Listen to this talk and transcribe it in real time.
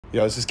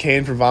Yo, this is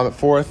Kane from Vomit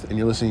Forth, and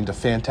you're listening to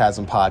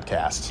FANTASM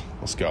Podcast.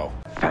 Let's go.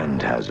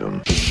 Phantasm.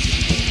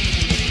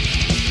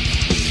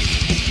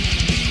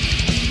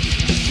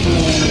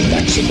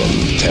 Maximum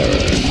terror.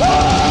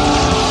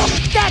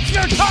 That's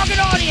your target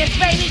audience,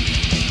 baby!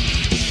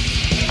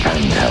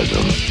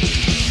 Phantasm.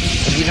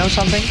 And you know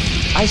something?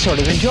 I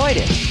sort of enjoyed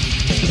it.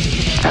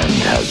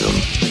 Phantasm.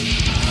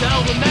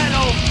 Sell the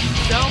metal!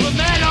 Sell the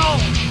metal!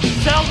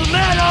 Sell the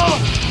metal!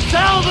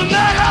 Sell the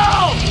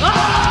metal!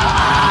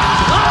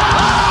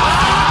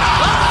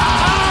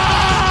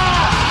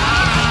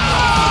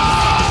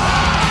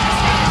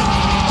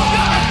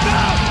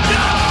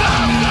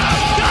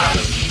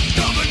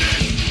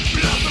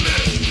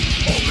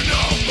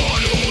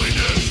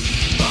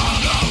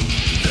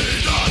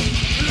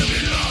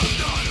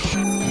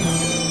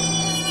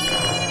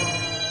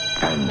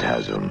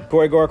 Phantasm.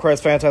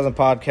 Gorechrist, FANTASM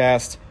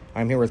Podcast.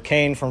 I'm here with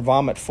Kane from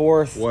Vomit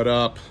Forth. What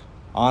up?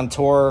 On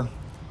tour.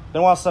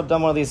 Been a while since I've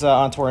done one of these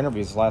on-tour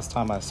interviews. The last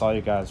time I saw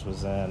you guys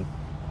was in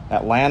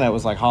Atlanta. It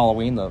was like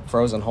Halloween, the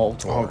Frozen Hole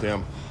tour. Oh,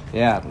 damn.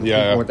 Yeah.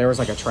 Yeah. There was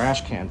like a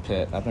trash can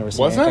pit. I've never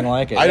seen Was anything there?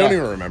 like it. I don't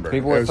even remember.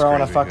 People It were was throwing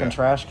crazy, a fucking yeah.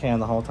 trash can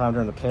the whole time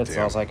during the pit,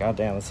 so I was like, oh,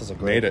 damn, this is a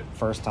great Made it.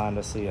 first time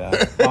to see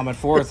Vomit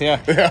Forth. Yeah.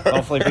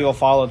 Hopefully people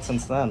followed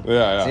since then.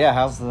 Yeah. So yeah,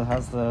 how's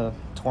the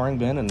touring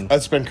been? And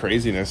That's been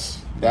craziness.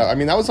 That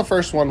was the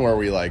first one where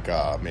we, made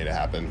it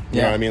happen.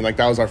 You know what I mean? Like,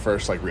 that was our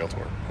first, real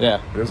tour.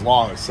 yeah. It was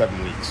long. It was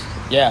 7 weeks.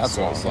 Yeah, that's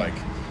So long. it's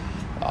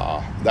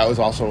that was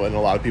also when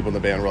a lot of people in the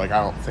band were like,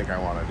 I don't think I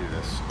want to do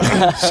this.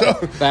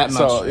 That much.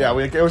 So, yeah,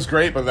 it was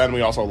great, but then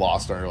we also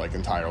lost our,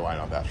 entire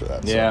lineup after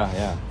that. So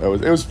Yeah.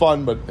 It was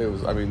fun, but it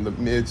was,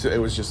 it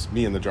was just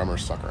me and the drummer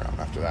stuck around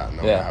after that, and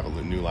then we have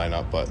a new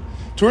lineup. But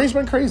touring's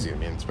been crazy. I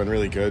mean, it's been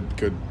really good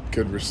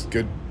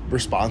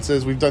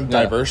responses. We've done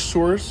diverse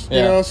tours,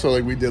 you know?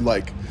 So, we did,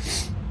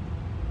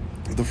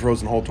 the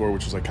Frozen Hole tour,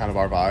 which was kind of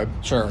our vibe.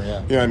 Sure,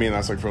 yeah. You know what I mean?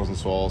 That's Frozen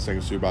Soul,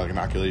 Sing Suicide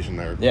Inoculation.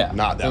 They're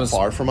not that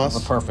far from us. It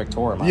was a perfect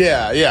tour.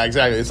 Yeah,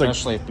 exactly. It's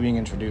especially being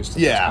introduced to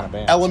this kind of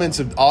band. Elements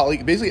of all,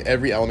 basically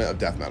every element of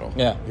death metal.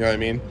 Yeah. You know what I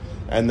mean?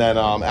 And then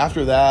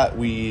after that,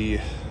 we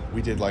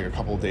did a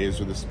couple of days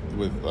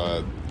with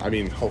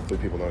hopefully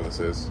people know who this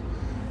is,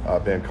 a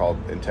band called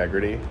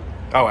Integrity.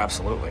 Oh,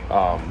 absolutely.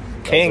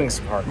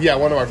 King's part. Yeah,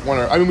 one of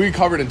our we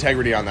covered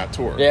Integrity on that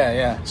tour.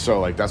 Yeah.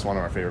 So that's one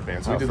of our favorite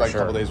bands. So we did a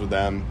couple days with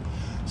them.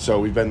 So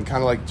we've been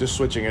kind of just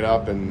switching it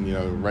up,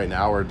 and right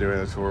now we're doing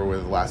a tour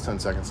with Last 10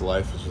 Seconds of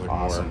Life, which is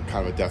awesome. More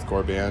kind of a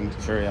deathcore band.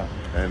 Sure, yeah.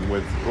 And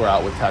we're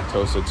out with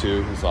Tactosa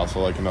too, who's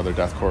also another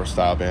deathcore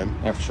style band.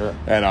 Yeah, for sure.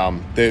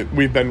 And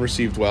we've been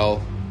received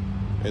well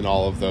in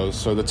all of those,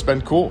 so that's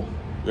been cool.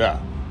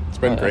 Yeah, it's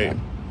been great. Yeah.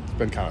 It's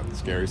been kind of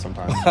scary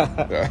sometimes.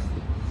 Yeah.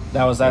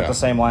 Now, was that the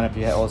same lineup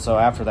you had? Well, so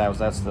after that, was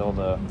that still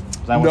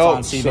that was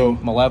on Seething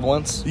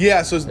Malevolence?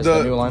 Yeah, so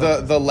the new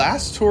lineup? the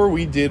last tour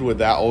we did with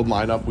that old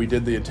lineup, we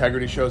did the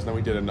Integrity shows, and then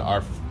we did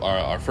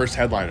our first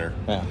headliner,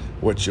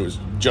 which it was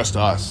just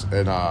us,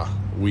 and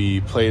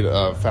we played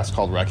a fest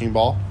called Wrecking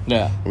Ball.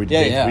 Yeah. We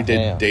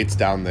did dates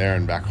down there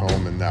and back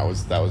home, and that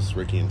was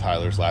Ricky and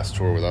Tyler's last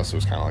tour with us. It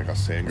was kind of like us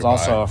saying goodbye. It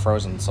was also a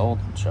Frozen Soul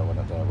show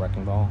at the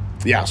Wrecking Ball.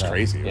 Yeah, it was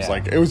crazy.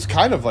 It was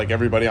kind of like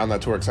everybody on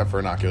that tour except for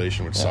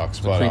Inoculation, which sucks.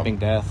 But Creeping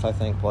Death, I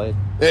think, played.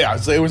 Yeah,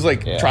 it was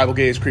Tribal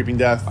Gaze, Creeping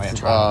Death,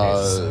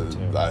 Tribal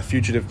Gaze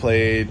Fugitive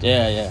played.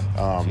 Yeah.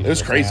 It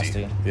was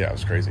crazy. Nasty. Yeah, it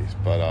was crazy.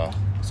 But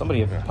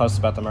somebody posted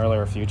about them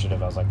earlier,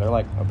 Fugitive. I was like, they're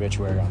like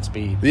Obituary on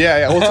speed.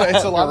 Yeah. Well,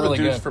 it's a lot of really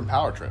the dudes good. from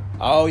Power Trip.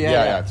 Oh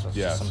yeah.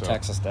 Some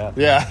Texas death.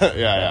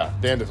 Yeah.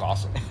 Band is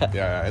awesome.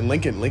 Yeah. And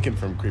Lincoln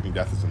from Creeping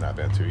Death is in that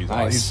band too.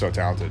 He's so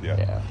talented.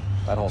 Yeah.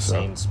 That whole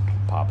scene's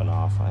popping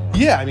off.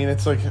 Yeah,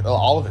 it's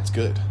all of it's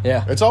good.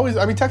 Yeah. It's always.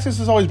 Texas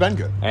has always been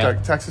good. Yeah.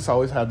 Texas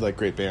always had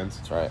great bands.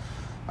 That's right.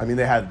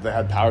 They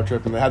had Power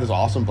Trip, and they had this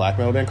awesome black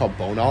metal band called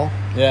Bonal.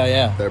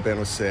 Yeah. Their band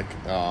was sick.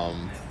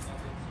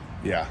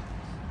 Yeah.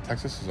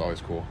 Texas is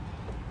always cool.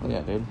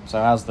 Yeah, dude.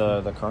 So how's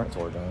the current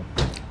tour doing?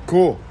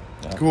 Cool.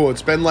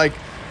 It's been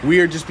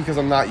weird just because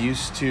I'm not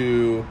used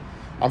to.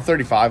 I'm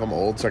 35. I'm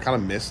old, so I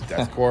kind of miss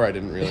deathcore. I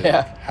didn't really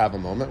have a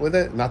moment with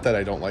it. Not that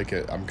I don't like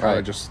it. I'm kind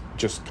of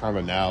just kind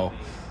of now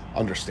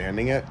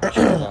understanding it. It's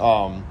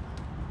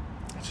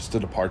just a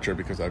departure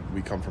because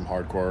we come from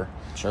hardcore.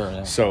 Sure.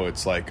 Yeah. So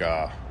it's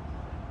to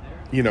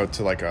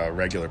a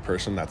regular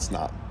person that's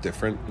not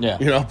different.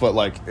 Yeah.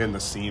 But in the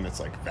scene it's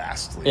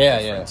vastly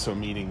different. Yeah. So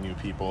meeting new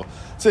people.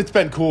 So it's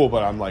been cool,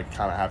 but I'm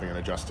kind of having an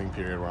adjusting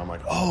period where I'm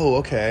like, oh,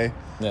 okay.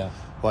 Yeah.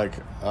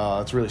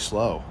 It's really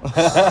slow.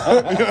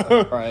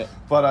 Right.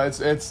 But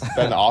it's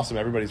been awesome.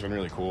 Everybody's been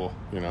really cool,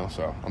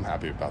 so I'm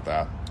happy about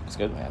that. It's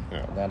good, man.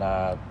 Yeah. And then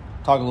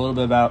talk a little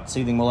bit about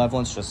Seething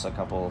Malevolence, just a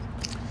couple.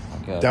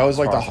 That was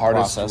the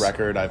hardest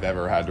record I've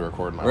ever had to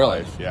record in my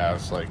life. Yeah,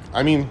 it's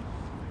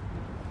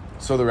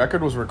so the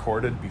record was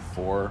recorded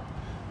before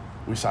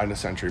we signed to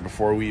Century,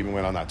 before we even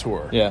went on that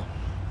tour. Yeah.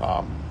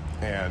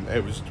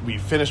 And we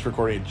finished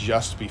recording it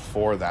just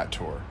before that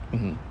tour.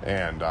 Mm-hmm.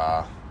 And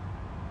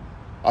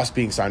us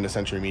being signed to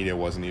Century Media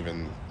wasn't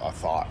even a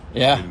thought.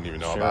 Yeah. We didn't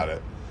even know about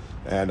it.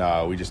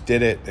 And we just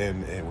did it,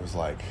 and it was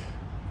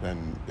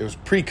and it was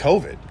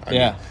pre-COVID. I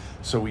mean,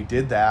 so we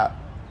did that,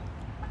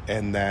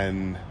 and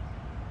then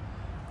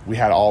we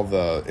had all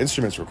the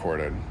instruments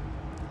recorded.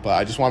 But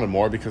I just wanted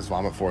more because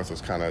Vomit Forth was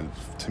kind of,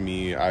 to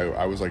me,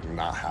 I was like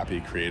not happy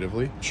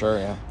creatively. Sure,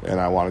 yeah. And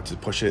I wanted to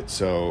push it.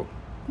 So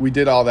we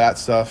did all that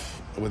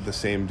stuff with the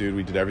same dude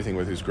we did everything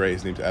with, who's great.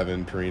 His name's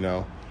Evan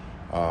Perino.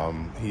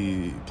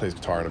 He plays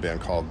guitar in a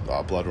band called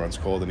Blood Runs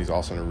Cold, and he's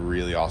also in a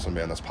really awesome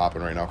band that's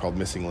popping right now called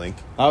Missing Link.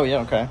 Oh, yeah,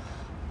 okay.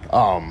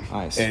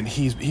 Nice. And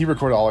he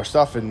recorded all our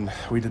stuff, and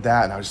we did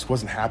that, and I just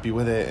wasn't happy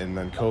with it. And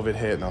then COVID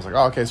hit, and I was like,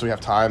 oh, okay, so we have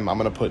time. I'm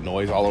going to put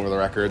noise all over the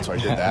record. So I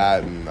did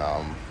that, and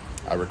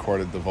I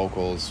recorded the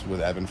vocals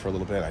with Evan for a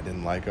little bit. I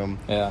didn't like them.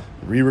 Yeah.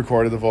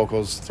 Re-recorded the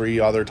vocals 3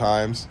 other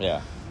times.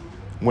 Yeah.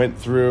 Went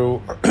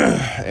through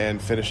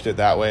and finished it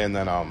that way, and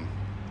then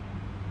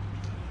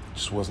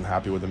just wasn't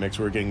happy with the mix.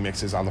 We were getting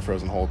mixes on the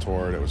Frozen Hole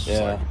tour, and it was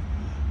just like...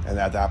 And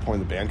at that point,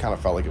 the band kind of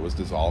felt like it was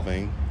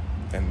dissolving,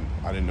 and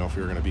I didn't know if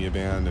we were going to be a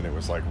band, and it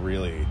was like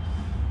really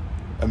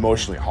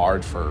emotionally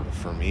hard for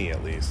me,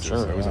 at least.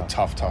 Sure, it was a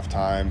tough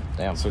time.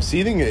 Damn. So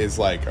Seething is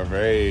like a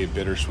very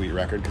bittersweet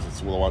record because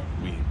it's what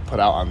we put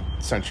out on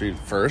Century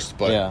first,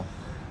 but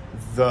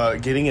the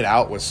getting it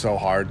out was so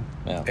hard,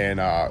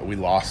 and we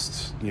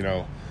lost,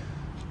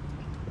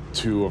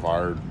 2 of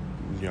our,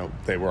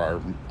 they were our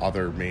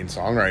other main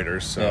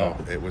songwriters, so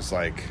it was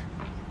like,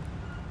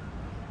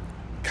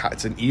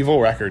 it's an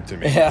evil record to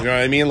me. You know what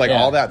I mean? Like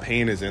all that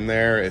pain is in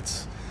there.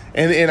 It's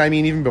and I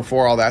mean, even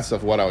before all that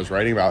stuff, what I was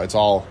writing about, it's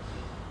all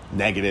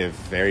negative,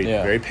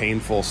 very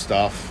painful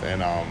stuff,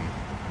 and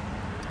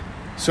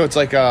so it's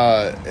like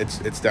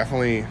it's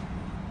definitely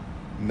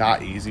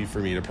not easy for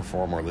me to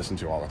perform or listen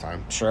to all the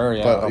time. Sure,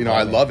 yeah. But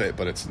I love it,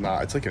 but it's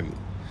not. It's like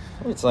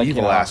like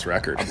evil ass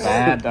record. A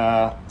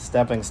bad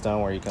stepping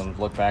stone where you can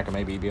look back and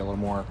maybe be a little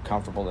more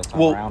comfortable this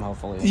time around.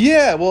 Hopefully.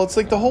 Yeah. Well, it's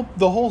like the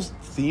whole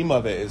theme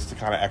of it is to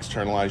kind of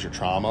externalize your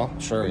trauma.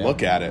 Sure. And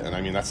look at it, and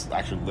I mean that's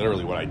actually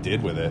literally what I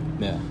did with it.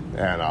 Yeah.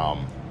 And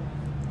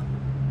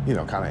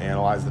kind of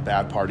analyze the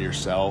bad part of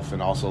yourself,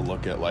 and also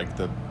look at like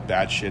the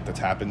bad shit that's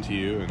happened to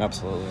you. And,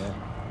 absolutely.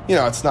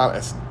 Yeah. It's not.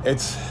 It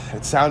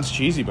sounds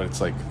cheesy, but it's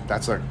like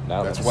that's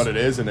what it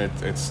is, and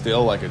it's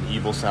still like an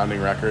evil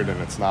sounding record, and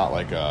it's not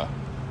like a.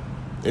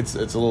 It's a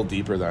little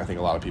deeper than I think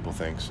a lot of people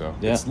think. So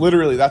it's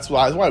literally that's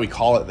why we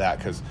call it that,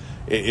 because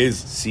it is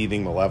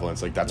Seething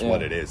Malevolence. Like that's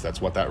what it is. That's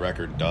what that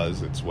record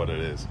does. It's what it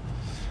is.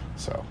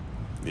 So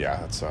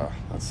that's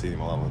Seething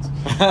Malevolence.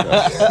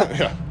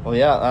 Yeah.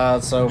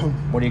 Well, so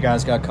what do you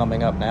guys got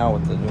coming up now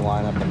with the new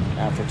lineup and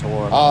after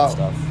tour and all that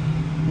stuff?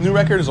 New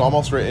record is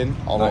almost written,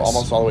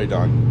 almost all the way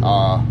done.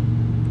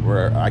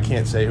 I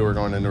can't say who we're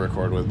going in to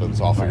record with, but it's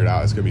all figured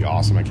out. It's going to be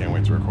awesome. I can't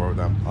wait to record with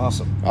them.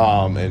 Awesome.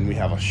 And we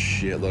have a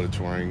shitload of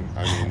touring.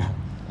 I mean...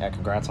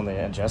 congrats on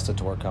the Ingested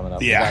tour coming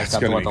up. Yeah, it's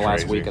going to be crazy.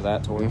 Last week of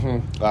that tour?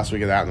 Mm-hmm. Last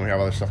week of that, and we have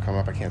other stuff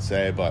coming up I can't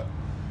say, but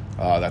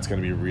that's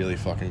going to be really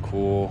fucking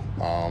cool.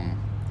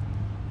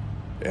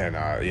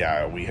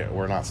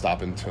 We're not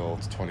stopping until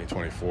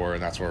 2024,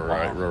 and that's where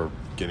we're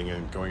going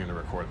in to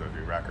record the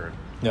new record.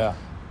 Yeah.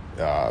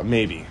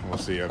 Maybe. We'll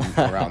see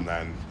around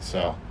then.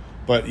 So...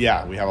 But we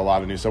have a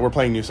lot of new stuff. We're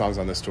playing new songs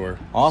on this tour.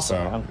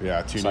 Awesome.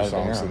 So, 2 new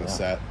songs in the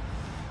set.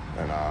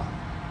 And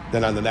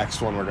then on the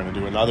next one, we're going to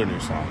do another new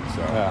song.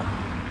 So,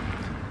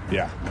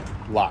 a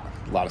lot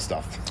of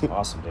stuff.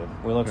 Awesome, dude.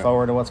 We look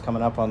forward to what's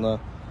coming up on the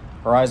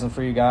horizon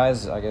for you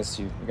guys. I guess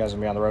you guys are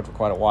going to be on the road for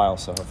quite a while.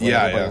 So, if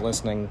anybody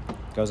listening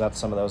goes out to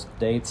some of those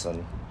dates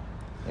and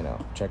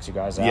checks you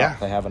guys out if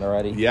they haven't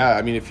already. Yeah,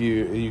 I mean, if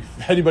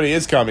anybody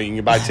is coming, you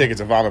can buy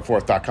tickets at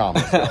vomitforth.com.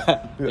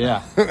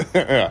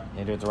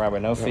 You do it the right way,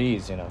 no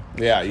fees,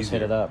 Yeah, just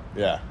hit it up.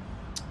 Yeah.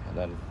 And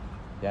then,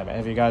 man,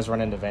 have you guys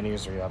run into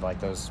venues where you have like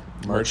those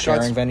merch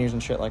sharing venues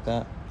and shit like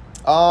that?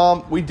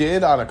 We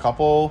did on a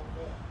couple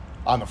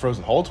on the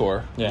Frozen Hole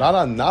tour.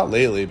 Yeah. Not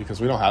lately,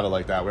 because we don't have it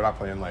like that. We're not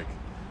playing like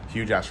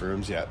huge ass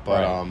rooms yet,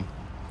 but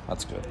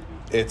that's good.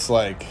 It's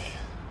like,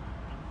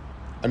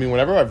 I mean,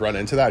 whenever I've run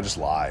into that, I just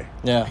lie.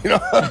 Yeah.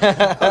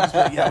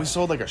 We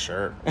sold like a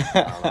shirt.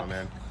 I don't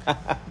know,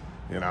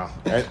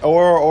 man.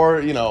 Or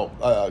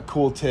a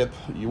cool tip.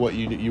 What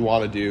you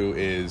want to do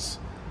is,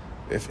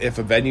 if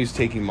a venue's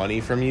taking money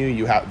from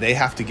you, they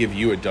have to give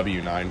you a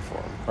W-9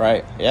 form.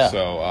 Right. Yeah.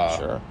 So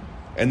sure.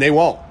 And they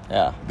won't.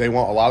 Yeah. They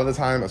won't a lot of the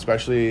time,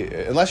 especially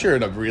unless you're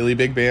in a really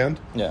big band.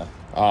 Yeah.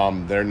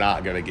 They're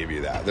not going to give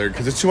you that.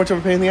 Because it's too much of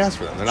a pain in the ass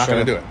for them. They're not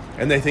going to do it.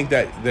 And they think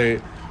that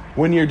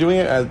when you're doing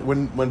it,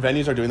 when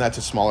venues are doing that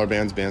to smaller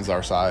bands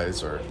our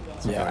size or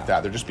something like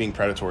that, they're just being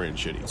predatory and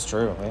shitty. It's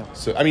true, yeah.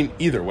 So, I mean,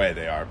 either way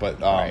they are. But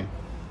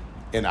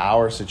in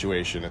our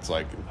situation, it's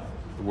like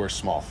we're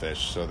small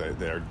fish, so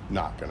they're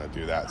not going to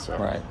do that.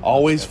 So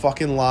always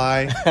fucking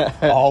lie.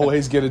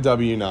 Always get a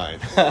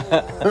W-9.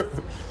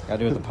 Gotta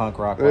do it the punk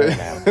rock way,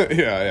 man.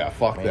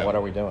 Fuck that. What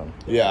are we doing?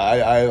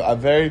 Yeah,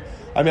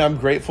 I'm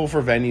grateful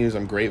for venues.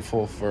 I'm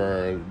grateful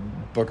for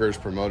bookers,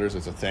 promoters.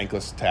 It's a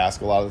thankless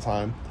task a lot of the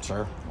time.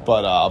 Sure.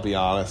 But I'll be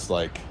honest,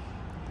 like,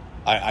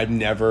 I've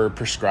never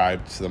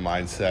prescribed to the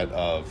mindset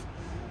of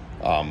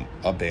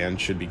a band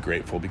should be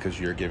grateful because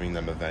you're giving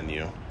them a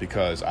venue.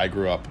 Because I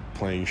grew up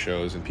playing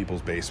shows in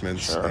people's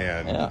basements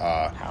and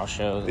house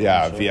shows,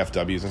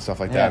 VFWs and stuff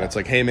like that. It's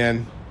like, hey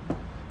man,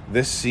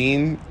 this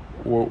scene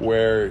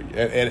where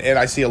and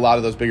I see a lot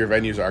of those bigger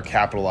venues are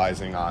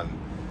capitalizing on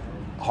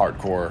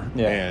hardcore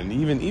and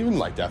even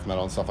like death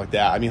metal and stuff like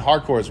that. I mean,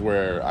 hardcore is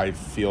where I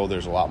feel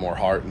there's a lot more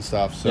heart and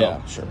stuff.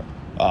 So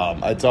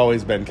it's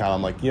always been kind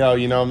of like,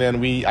 you know,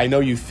 man, I know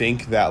you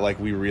think that like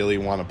we really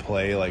want to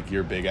play like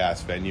your big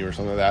ass venue or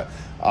something like that.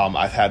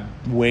 I've had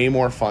way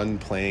more fun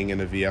playing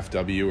in a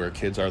VFW where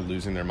kids are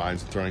losing their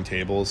minds and throwing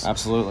tables.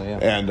 Absolutely, yeah.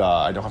 And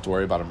I don't have to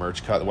worry about a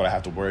merch cut. What I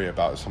have to worry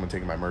about is someone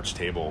taking my merch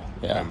table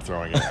and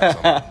throwing it at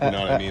someone. You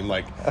know what I mean?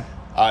 Like,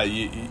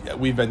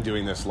 we've been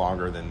doing this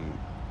longer than,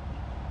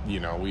 you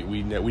know, we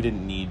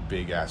didn't need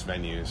big ass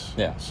venues.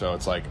 Yeah. So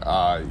it's like,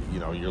 you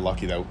know, you're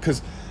lucky that,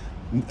 because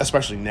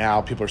especially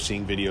now, people are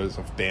seeing videos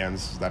of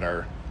bands that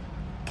are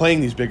playing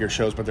these bigger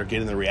shows, but they're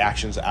getting the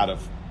reactions out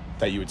of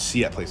that you would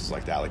see at places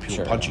like that, like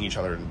people punching each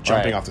other and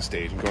jumping off the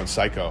stage and going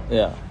psycho.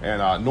 Yeah.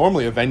 And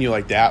normally a venue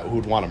like that who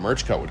would want a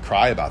merch cut would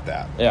cry about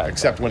that. Yeah.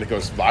 Except when it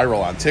goes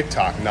viral on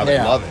TikTok, and now they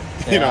love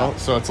it. You know,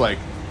 so it's like,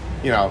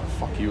 you know,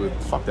 fuck you,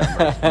 fuck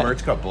that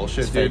merch cut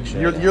bullshit, dude.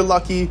 You're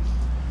lucky.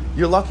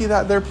 You're lucky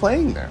that they're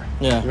playing there.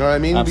 Yeah. You know what I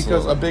mean?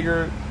 Absolutely.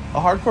 Because a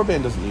hardcore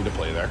band doesn't need to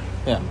play there.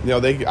 Yeah. You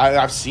know,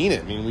 I've seen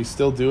it. I mean, we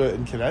still do it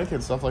in Connecticut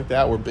and stuff like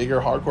that, where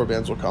bigger hardcore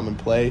bands will come and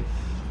play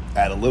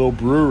at a little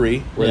brewery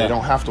where they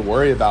don't have to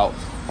worry about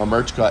a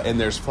merch cut, and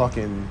there's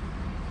fucking,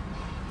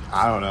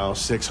 I don't know,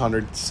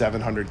 600,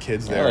 700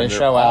 kids there. They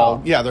show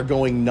out. Yeah, they're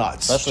going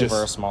nuts. Especially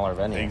for a smaller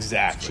venue.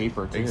 Exactly. It's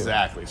cheaper, too.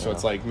 Exactly. So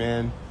it's like,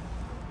 man,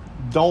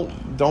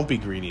 don't be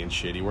greedy and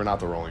shitty. We're not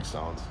the Rolling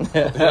Stones.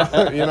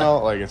 You know,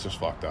 like, it's just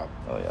fucked up.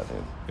 Oh, yeah,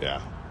 dude.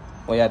 Yeah.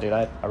 Well, yeah, dude,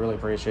 I really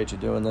appreciate you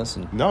doing this.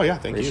 And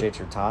thank you. Appreciate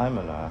your time,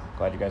 and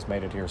glad you guys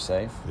made it here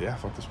safe. Yeah,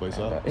 fuck this place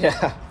up.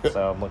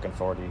 So I'm looking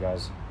forward to you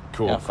guys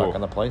fucking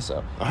the place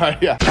up. All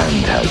right, yeah.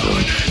 Phantasm.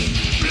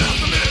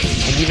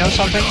 And you know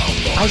something?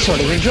 I sort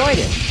of enjoyed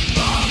it.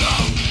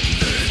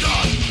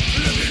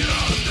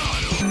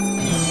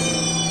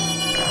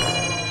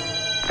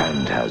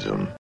 Phantasm.